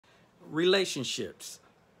relationships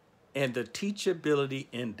and the Teachability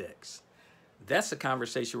Index. That's the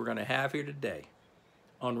conversation we're going to have here today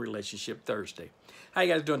on Relationship Thursday. How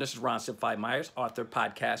you guys doing? This is Ron Simphai Myers, author,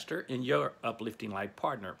 podcaster, and your uplifting life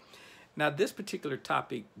partner. Now, this particular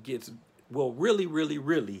topic will really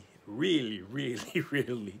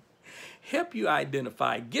help you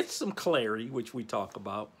identify, get some clarity, which we talk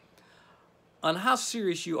about, on how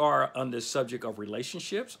serious you are on this subject of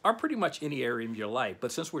relationships, or pretty much any area in your life.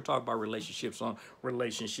 But since we're talking about relationships on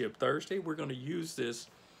Relationship Thursday, we're going to use this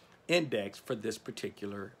index for this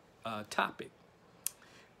particular topic.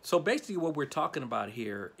 So basically what we're talking about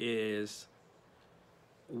here is,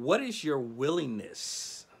 what is your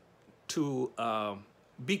willingness to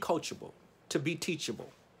be coachable, to be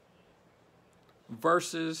teachable,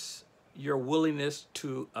 versus your willingness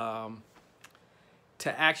to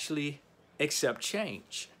actually accept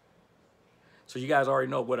change. So you guys already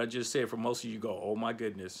know what I just said. For most of you go, oh my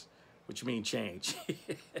goodness, what you mean change?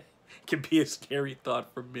 It can be a scary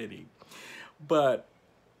thought for many. But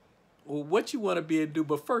what you want to be able to do,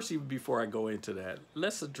 but first, even before I go into that,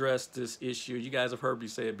 let's address this issue. You guys have heard me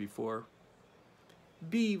say it before.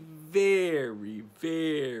 Be very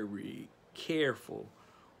careful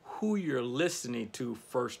who you're listening to,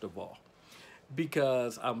 first of all,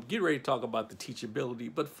 because I'm getting ready to talk about the teachability,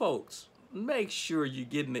 but folks, make sure you're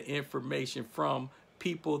getting the information from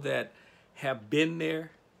people that have been there,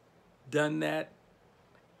 done that,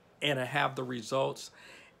 and have the results.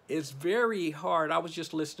 It's very hard. I was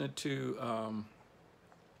just listening to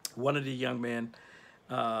one of the young men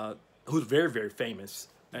who's very famous,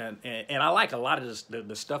 and I like a lot of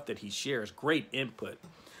the stuff that he shares, great input.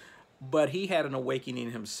 But he had an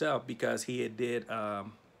awakening himself because he had did a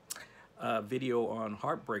video on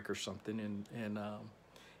heartbreak or something, and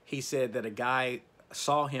he said that a guy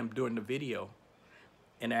saw him during the video,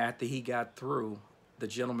 and after he got through, the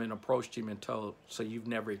gentleman approached him and told, "So you've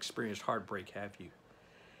never experienced heartbreak, have you?"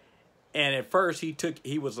 And at first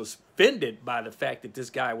he was offended by the fact that this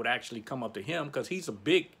guy would actually come up to him, because he's a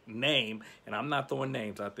big name, and I'm not throwing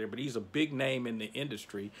names out there, but he's a big name in the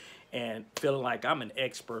industry, and feeling like I'm an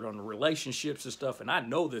expert on the relationships and stuff, and I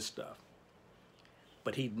know this stuff.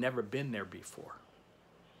 But he'd never been there before.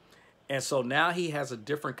 And so now he has a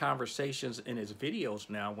different conversations in his videos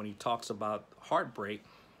now when he talks about heartbreak,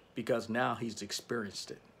 because now he's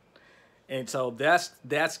experienced it. And so that's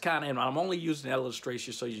kind of, and I'm only using that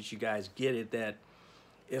illustration so that you guys get it, that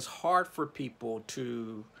it's hard for people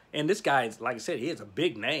to, and this guy is, like I said, he is a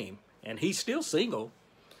big name, and he's still single,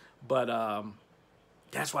 but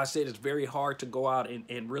that's why I said it's very hard to go out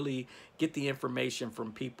and really get the information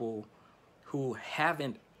from people who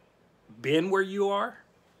haven't been where you are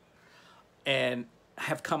and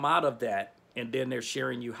have come out of that, and then they're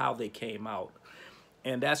sharing you how they came out.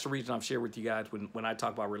 And that's the reason I'm sharing with you guys when I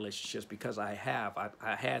talk about relationships, because I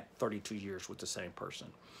had 32 years with the same person.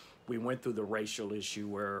 We went through the racial issue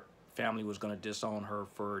where family was going to disown her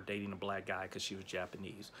for dating a black guy because she was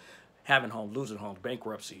Japanese. Having homes, losing homes,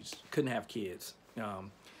 bankruptcies, couldn't have kids.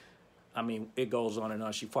 I mean, it goes on and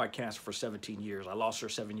on. She fought cancer for 17 years. I lost her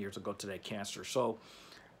 7 years ago to that cancer. So,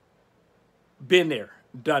 been there,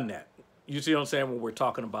 done that. You see what I'm saying when we're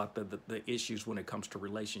talking about the issues when it comes to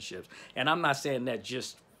relationships. And I'm not saying that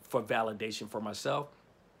just for validation for myself,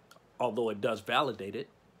 although it does validate it.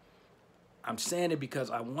 I'm saying it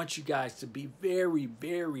because I want you guys to be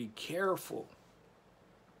very careful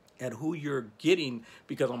at who you're getting,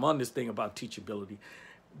 because I'm on this thing about teachability.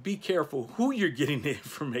 Be careful who you're getting the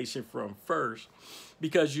information from first,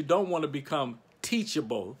 because you don't want to become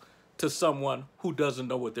teachable to someone who doesn't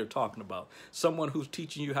know what they're talking about. Someone who's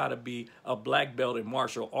teaching you how to be a black belt in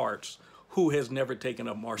martial arts who has never taken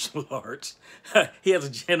up martial arts. She has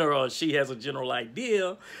a general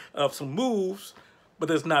idea of some moves, but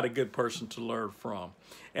that's not a good person to learn from.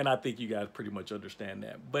 And I think you guys pretty much understand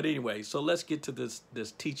that. But anyway, so let's get to this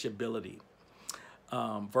teachability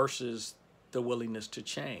versus the willingness to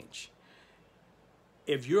change.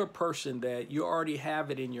 If you're a person that you already have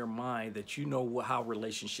it in your mind that you know how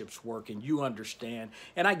relationships work and you understand,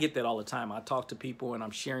 and I get that all the time. I talk to people and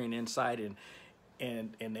I'm sharing insight, and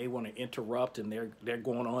they want to interrupt, and they're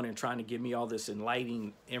going on and trying to give me all this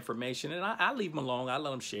enlightening information, and I leave them alone. I let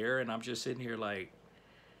them share, and I'm just sitting here like,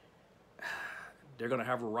 they're going to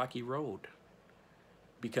have a rocky road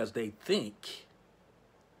because they think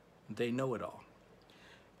they know it all.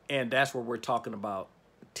 And that's where we're talking about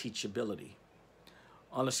teachability.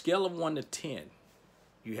 On a scale of 1 to 10,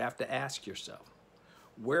 you have to ask yourself,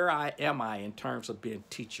 where am I in terms of being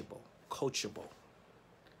teachable, coachable,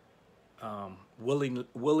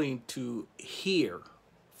 willing to hear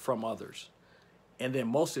from others, and then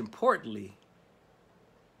most importantly,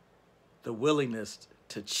 the willingness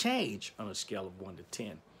to change on a scale of 1 to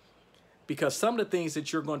 10. Because some of the things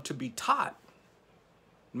that you're going to be taught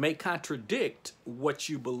may contradict what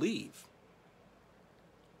you believe.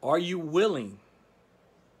 Are you willing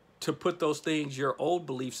to put those things, your old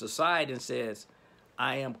beliefs aside, and says,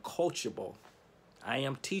 I am coachable, I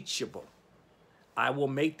am teachable, I will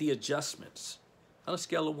make the adjustments? On a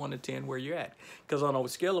scale of 1 to 10, where you're at. Because on a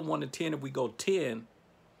scale of 1 to 10, if we go 10,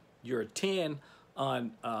 you're a 10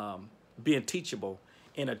 on being teachable,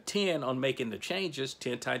 and a 10 on making the changes.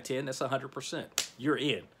 10 times 10, that's 100%. You're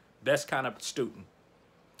in. Best kind of student.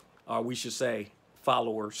 Or we should say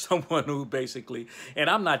follower, someone who basically, and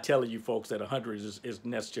I'm not telling you folks that 100 is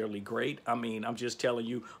necessarily great. I mean, I'm just telling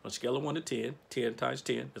you on a scale of 1 to 10, 10 times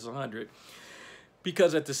 10 is 100.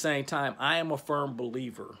 Because at the same time, I am a firm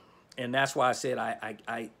believer. And that's why I said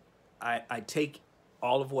I take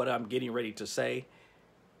all of what I'm getting ready to say.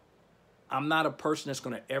 I'm not a person that's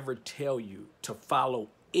going to ever tell you to follow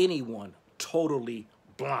anyone totally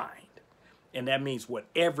blind. And that means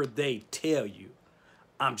whatever they tell you,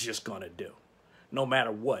 I'm just going to do. No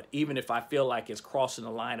matter what, even if I feel like it's crossing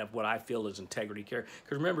the line of what I feel is integrity, care.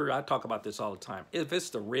 Because remember, I talk about this all the time. If it's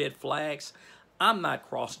the red flags, I'm not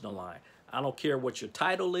crossing the line. I don't care what your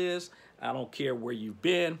title is. I don't care where you've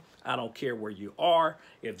been. I don't care where you are.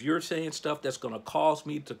 If you're saying stuff that's going to cause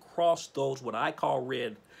me to cross those, what I call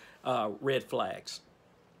red flags,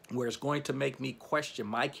 where it's going to make me question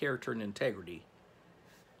my character and integrity,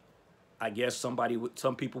 I guess some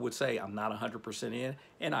people would say I'm not 100% in,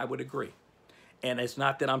 and I would agree. And it's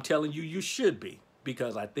not that I'm telling you you should be,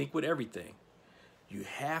 because I think with everything, you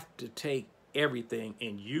have to take everything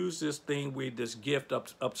and use this thing with this gift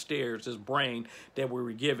upstairs, this brain that we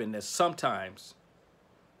were given, that sometimes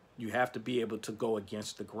you have to be able to go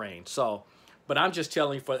against the grain. So, but I'm just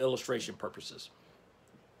telling you for illustration purposes.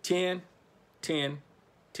 10 at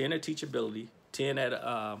teachability, 10 at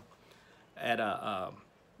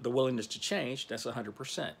the willingness to change, that's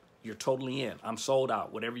 100%. You're totally in. I'm sold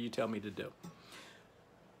out, whatever you tell me to do.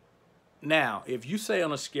 Now, if you say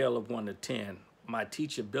on a scale of 1 to 10, my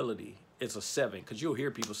teachability is a 7, because you'll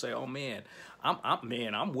hear people say, oh man,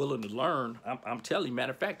 I'm willing to learn. I'm telling you,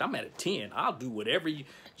 matter of fact, I'm at a 10. I'll do whatever you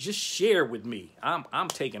just share with me. I'm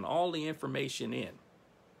taking all the information in.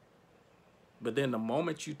 But then the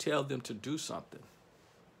moment you tell them to do something,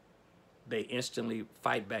 they instantly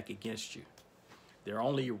fight back against you. They're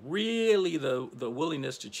only really the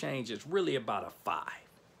willingness to change is really about a 5.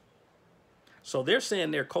 So they're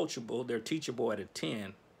saying they're coachable, they're teachable at a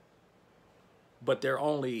 10, but they're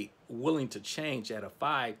only willing to change at a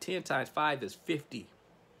 5. 10 times 5 is 50.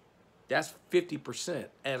 That's 50%.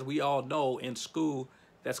 As we all know in school,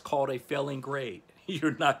 that's called a failing grade.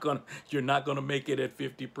 You're not gonna make it at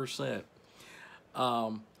 50%.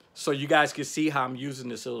 So you guys can see how I'm using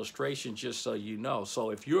this illustration, just so you know.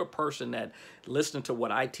 So if you're a person that listens to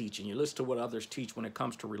what I teach and you listen to what others teach when it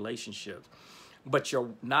comes to relationships, but you're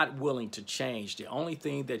not willing to change, the only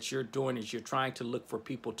thing that you're doing is you're trying to look for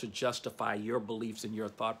people to justify your beliefs and your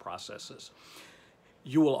thought processes.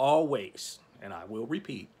 You will always, and I will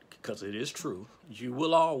repeat because it is true, you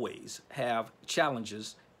will always have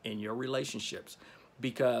challenges in your relationships,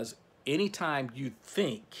 because anytime you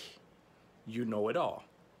think you know it all,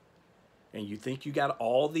 and you think you got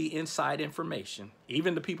all the inside information,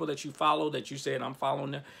 even the people that you follow, that you said I'm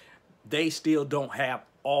following them, they still don't have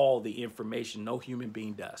all the information. No human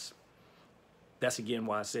being does. That's again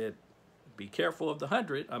why I said be careful of the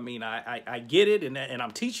 100. I mean, I get it, and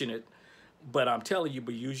I'm teaching it, but I'm telling you,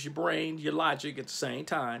 but use your brain, your logic at the same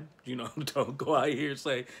time. You know, don't go out here and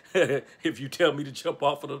say, if you tell me to jump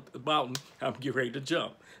off of the mountain, I'm getting ready to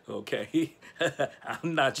jump. Okay,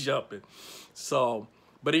 I'm not jumping. So,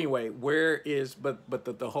 but anyway, but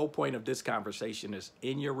the whole point of this conversation is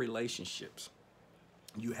in your relationships,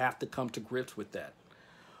 you have to come to grips with that.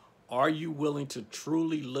 Are you willing to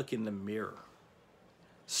truly look in the mirror,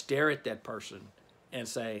 stare at that person, and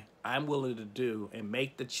say, I'm willing to do and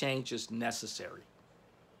make the changes necessary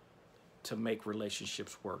to make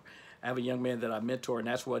relationships work? I have a young man that I mentor, and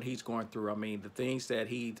that's what he's going through. I mean, the things that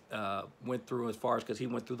he went through, as far as, because he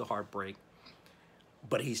went through the heartbreak,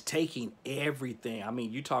 but he's taking everything. I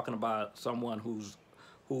mean, you're talking about someone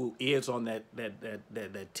who is on that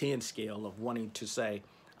 10 scale of wanting to say,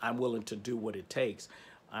 I'm willing to do what it takes.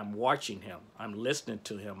 I'm watching him. I'm listening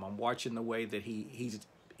to him. I'm watching the way that he's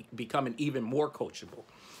becoming even more coachable,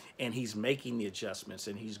 and he's making the adjustments,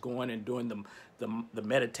 and he's going and doing the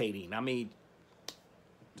meditating. I mean,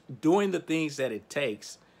 doing the things that it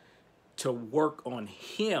takes to work on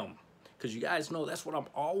him. Because you guys know that's what I'm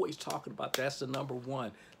always talking about. That's the number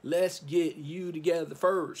one. Let's get you together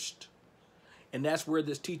first. And that's where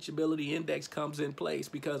this teachability index comes in place,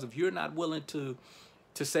 because if you're not willing to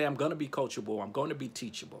say, I'm going to be coachable, I'm going to be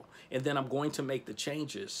teachable, and then I'm going to make the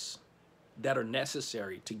changes that are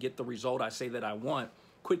necessary to get the result I say that I want,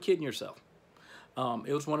 quit kidding yourself.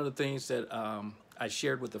 It was one of the things that I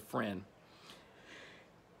shared with a friend,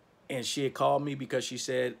 and she had called me because she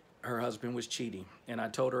said her husband was cheating. And I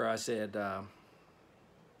told her, I said,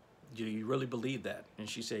 do you really believe that? And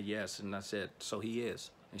she said, yes. And I said, so he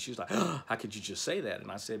is. And she was like, oh, how could you just say that? And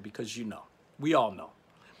I said, because you know, we all know.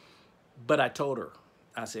 But I told her,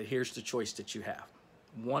 I said, here's the choice that you have.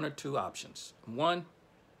 One or two options. One,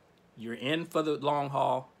 you're in for the long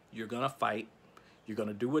haul. You're going to fight. You're going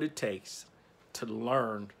to do what it takes to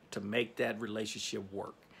learn to make that relationship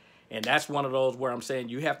work. And that's one of those where I'm saying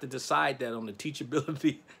you have to decide that on the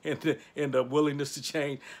teachability and the willingness to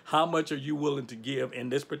change. How much are you willing to give in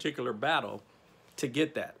this particular battle to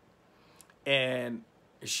get that? And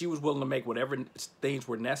she was willing to make whatever things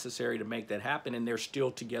were necessary to make that happen, and they're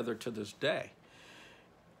still together to this day.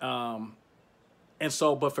 And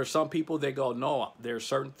so, but for some people, they go, no, there are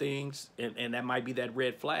certain things, and that might be that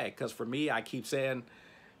red flag. Because for me, I keep saying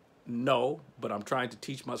no, but I'm trying to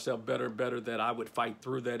teach myself better and better that I would fight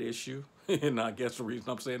through that issue. And I guess the reason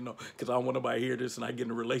I'm saying no, because I don't want nobody to hear this and I get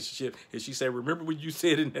in a relationship and she said, remember when you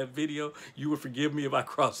said in that video, you would forgive me if I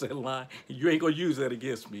cross that line? You ain't going to use that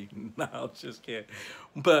against me. No, I just can't.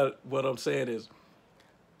 But what I'm saying is,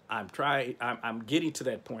 I'm getting to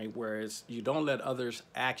that point where it's, you don't let others'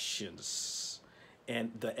 actions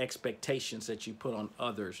and the expectations that you put on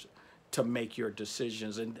others to make your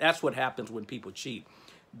decisions. And that's what happens when people cheat.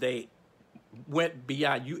 They went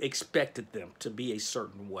beyond, you expected them to be a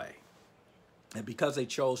certain way. And because they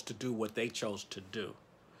chose to do what they chose to do,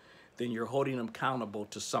 then you're holding them accountable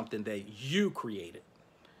to something that you created,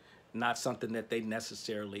 not something that they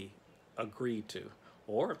necessarily agreed to.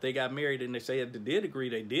 Or if they got married and they say they did agree,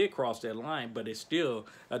 they did cross that line, but it's still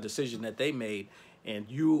a decision that they made, and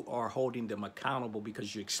you are holding them accountable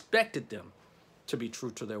because you expected them to be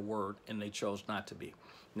true to their word and they chose not to be.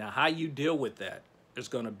 Now, how you deal with that is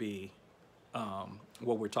going to be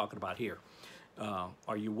what we're talking about here.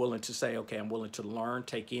 Are you willing to say, okay, I'm willing to learn,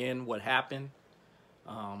 take in what happened,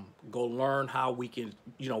 go learn how we can,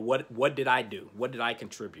 you know, what did I do? What did I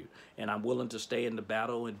contribute? And I'm willing to stay in the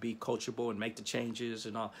battle and be coachable and make the changes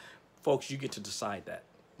and all. Folks, you get to decide that.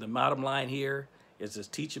 The bottom line here is this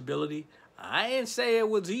teachability. I didn't say it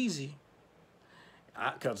was easy.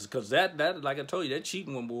 Because that, like I told you, that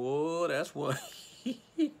cheating one, boy, that's what...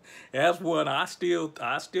 That's one I still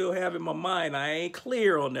have in my mind. I ain't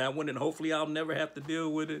clear on that one, and hopefully I'll never have to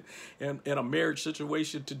deal with it in a marriage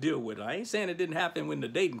situation to deal with it. I ain't saying it didn't happen in the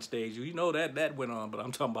dating stage. You know that went on, but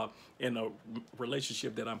I'm talking about in a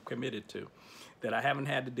relationship that I'm committed to, that I haven't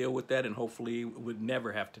had to deal with that, and hopefully would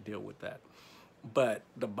never have to deal with that. But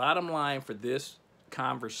the bottom line for this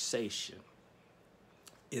conversation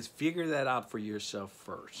is figure that out for yourself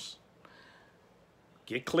first.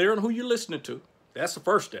 Get clear on who you're listening to. That's the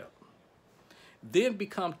first step. Then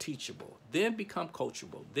become teachable. Then become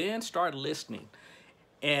coachable. Then start listening.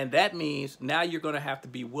 And that means now you're going to have to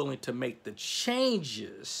be willing to make the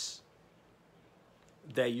changes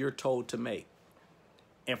that you're told to make.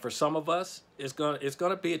 And for some of us, it's going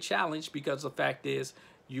to be a challenge, because the fact is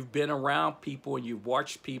you've been around people and you've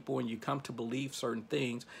watched people and you come to believe certain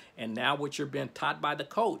things. And now what you're being taught by the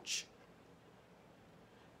coach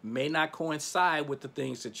may not coincide with the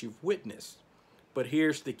things that you've witnessed. But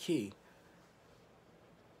here's the key.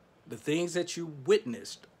 The things that you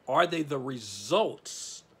witnessed, are they the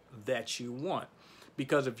results that you want?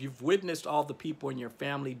 Because if you've witnessed all the people in your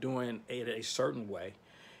family doing it a certain way,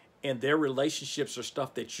 and their relationships are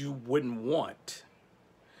stuff that you wouldn't want,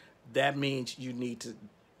 that means you need to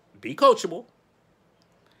be coachable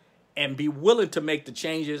and be willing to make the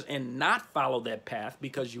changes and not follow that path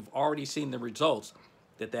because you've already seen the results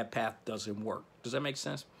that path doesn't work. Does that make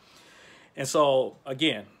sense? And so,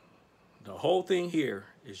 again, the whole thing here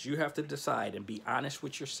is you have to decide and be honest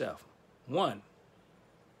with yourself. One,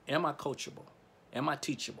 am I coachable? Am I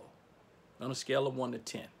teachable? On a scale of 1 to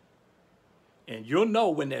 10. And you'll know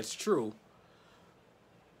when that's true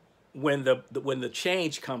when the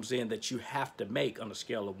change comes in that you have to make on a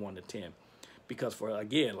scale of 1 to 10. Because for,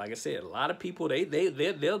 again, like I said, a lot of people,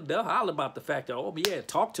 they'll holler about the fact that, oh yeah,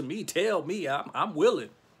 talk to me, tell me, I'm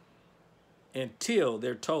willing. Until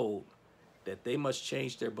they're told that they must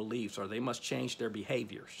change their beliefs or they must change their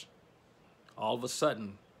behaviors. All of a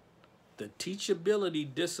sudden, the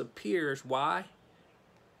teachability disappears. Why?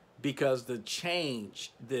 Because the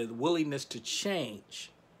change, the willingness to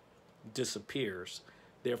change disappears.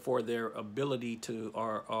 Therefore, their ability to,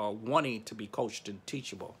 or wanting to be coached and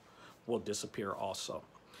teachable will disappear also.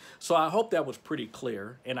 So I hope that was pretty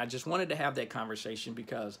clear. And I just wanted to have that conversation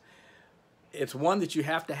because it's one that you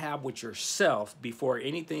have to have with yourself before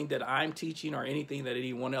anything that I'm teaching or anything that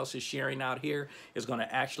anyone else is sharing out here is going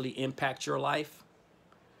to actually impact your life.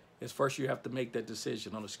 Is first you have to make that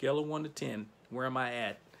decision on a scale of 1 to 10. Where am I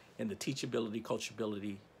at in the teachability,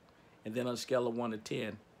 coachability, and then on a scale of 1 to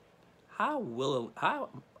 10, how willing?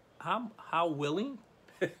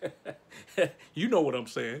 You know what I'm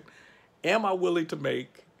saying? Am I willing to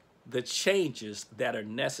make the changes that are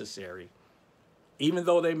necessary, even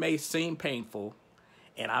though they may seem painful,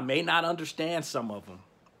 and I may not understand some of them?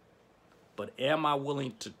 But am I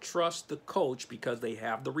willing to trust the coach because they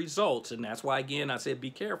have the results? And that's why, again, I said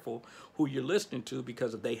be careful who you're listening to,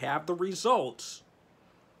 because if they have the results,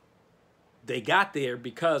 they got there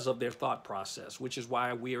because of their thought process, which is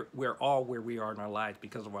why we're all where we are in our lives,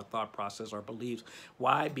 because of our thought process, our beliefs.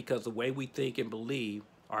 Why? Because the way we think and believe,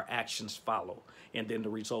 our actions follow, and then the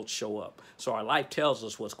results show up. So our life tells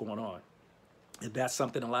us what's going on. And that's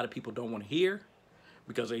something a lot of people don't want to hear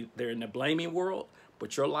because they're in the blaming world.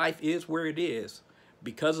 But your life is where it is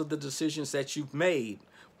because of the decisions that you've made,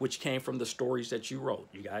 which came from the stories that you wrote.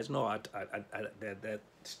 You guys know that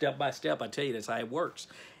step by step, I tell you, that's how it works.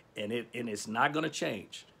 And it's not going to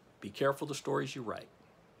change. Be careful the stories you write,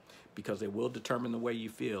 because they will determine the way you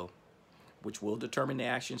feel, which will determine the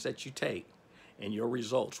actions that you take, and your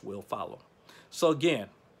results will follow. So again,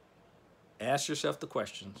 ask yourself the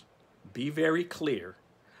questions. Be very clear.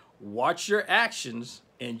 Watch your actions,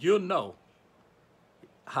 and you'll know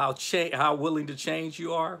how willing to change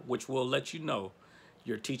you are, which will let you know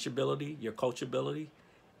your teachability, your coachability,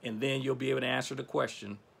 and then you'll be able to answer the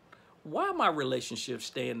question, why are my relationships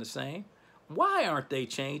staying the same? Why aren't they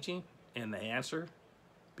changing? And the answer,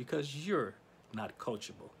 because you're not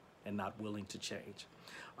coachable and not willing to change.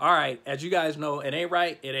 All right, as you guys know, it ain't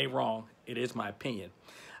right, it ain't wrong. It is my opinion.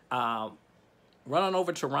 Run on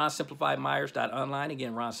over to ronsimplifiedmyers.online.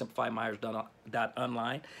 Again,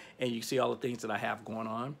 ronsimplifiedmyers.online, and you can see all the things that I have going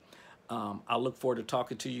on. I look forward to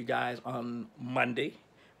talking to you guys on Monday,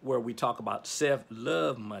 where we talk about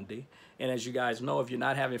Self-Love Monday. And as you guys know, if you're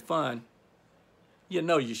not having fun, you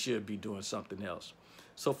know you should be doing something else.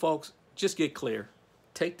 So folks, just get clear.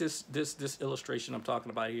 Take this illustration I'm talking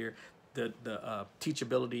about here, the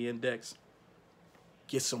Teachability Index.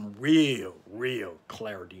 Get some real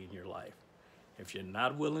clarity in your life. If you're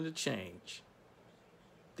not willing to change,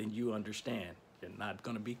 then you understand you're not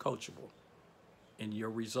going to be coachable, and your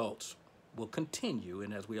results will continue.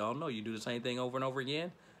 And as we all know, you do the same thing over and over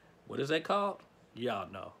again. What is that called?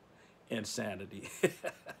 Y'all know. Insanity.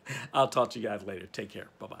 I'll talk to you guys later. Take care.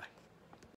 Bye-bye.